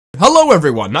Hello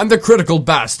everyone, I'm the Critical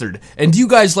Bastard, and do you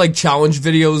guys like challenge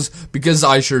videos? Because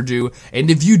I sure do,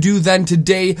 and if you do, then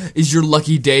today is your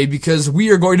lucky day because we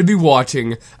are going to be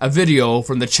watching a video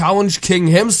from the Challenge King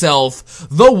himself,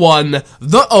 the one,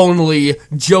 the only,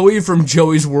 Joey from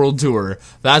Joey's World Tour.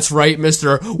 That's right,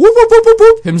 Mr. Whoop Whoop Whoop Whoop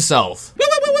Whoop himself.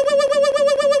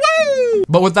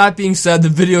 But with that being said, the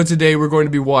video today we're going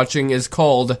to be watching is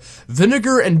called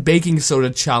Vinegar and Baking Soda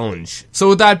Challenge. So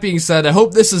with that being said, I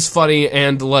hope this is funny,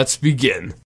 and let's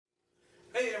begin.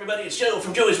 Hey everybody, it's Joe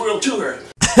from Joey's World Tour.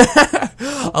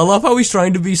 I love how he's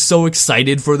trying to be so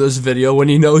excited for this video when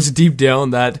he knows deep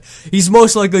down that he's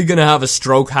most likely gonna have a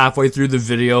stroke halfway through the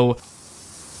video.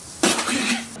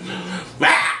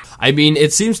 I mean,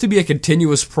 it seems to be a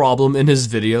continuous problem in his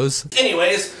videos.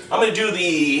 Anyways, I'm gonna do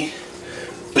the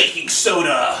baking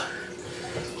soda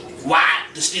white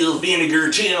distilled vinegar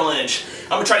challenge. I'm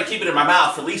gonna try to keep it in my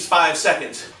mouth for at least 5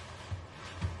 seconds.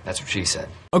 That's what she said.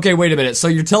 Okay, wait a minute. So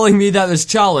you're telling me that this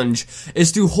challenge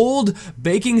is to hold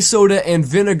baking soda and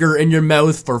vinegar in your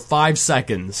mouth for 5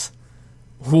 seconds?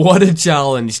 What a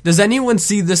challenge. Does anyone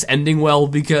see this ending well?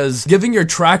 Because given your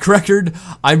track record,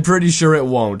 I'm pretty sure it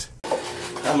won't.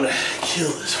 I'm gonna kill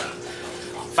this one.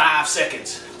 5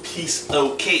 seconds. Piece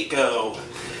of cake go.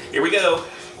 Here we go.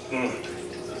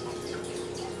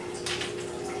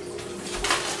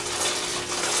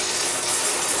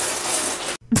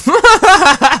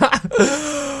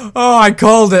 Oh, I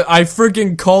called it. I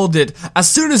freaking called it. As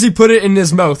soon as he put it in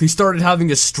his mouth, he started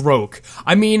having a stroke.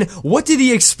 I mean, what did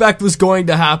he expect was going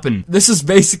to happen? This is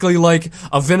basically like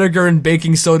a vinegar and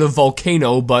baking soda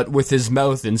volcano, but with his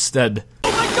mouth instead.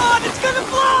 Oh my god, it's gonna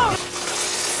blow!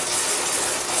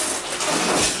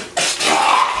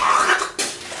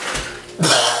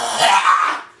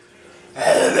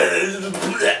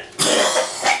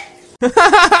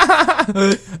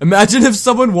 Imagine if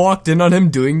someone walked in on him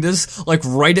doing this, like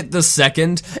right at the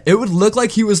second. It would look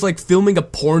like he was like filming a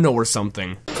porno or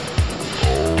something.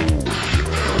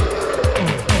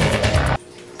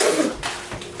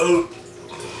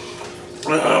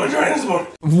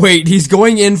 Wait, he's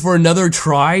going in for another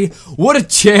try? What a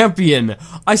champion!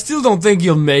 I still don't think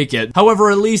he'll make it.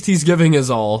 However, at least he's giving his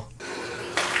all.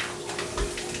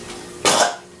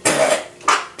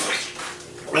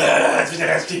 That's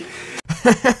nasty.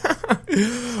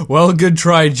 Well, good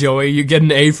try, Joey. You get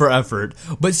an A for effort.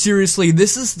 But seriously,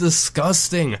 this is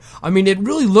disgusting. I mean, it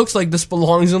really looks like this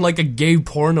belongs in like a gay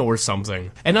porno or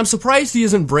something. And I'm surprised he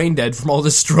isn't brain dead from all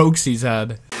the strokes he's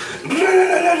had.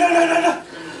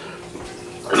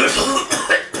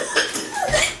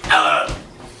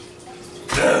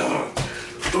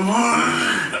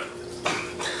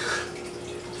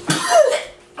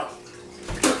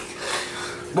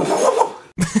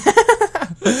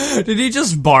 Did he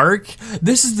just bark?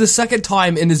 This is the second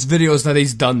time in his videos that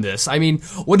he's done this. I mean,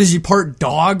 what is he, part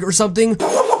dog or something?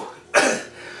 Oh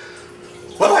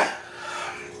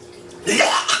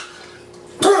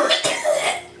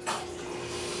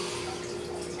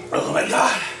my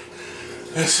god.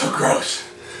 That's so gross.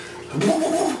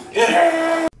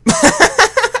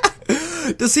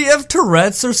 Does he have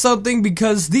Tourette's or something?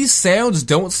 Because these sounds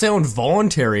don't sound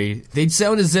voluntary. They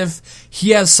sound as if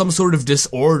he has some sort of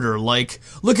disorder. Like,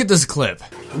 look at this clip.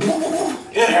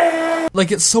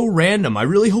 Like, it's so random. I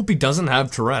really hope he doesn't have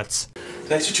Tourette's.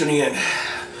 Thanks for tuning in.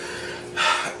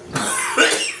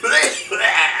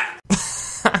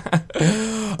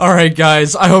 Alright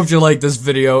guys, I hope you liked this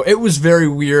video. It was very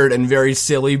weird and very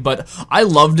silly, but I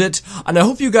loved it, and I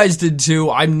hope you guys did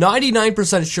too. I'm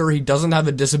 99% sure he doesn't have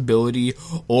a disability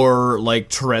or like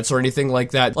Tourette's or anything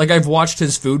like that. Like, I've watched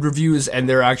his food reviews and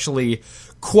they're actually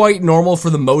quite normal for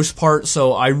the most part,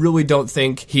 so I really don't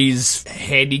think he's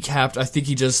handicapped. I think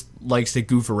he just likes to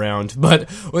goof around. But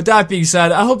with that being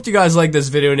said, I hope you guys liked this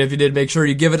video, and if you did, make sure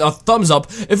you give it a thumbs up.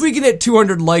 If we can hit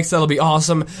 200 likes, that'll be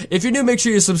awesome. If you're new, make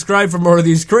sure you subscribe for more of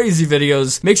these crazy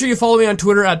videos. Make sure you follow me on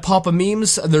Twitter at Papa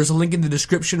Memes. There's a link in the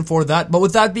description for that. But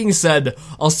with that being said,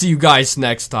 I'll see you guys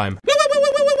next time.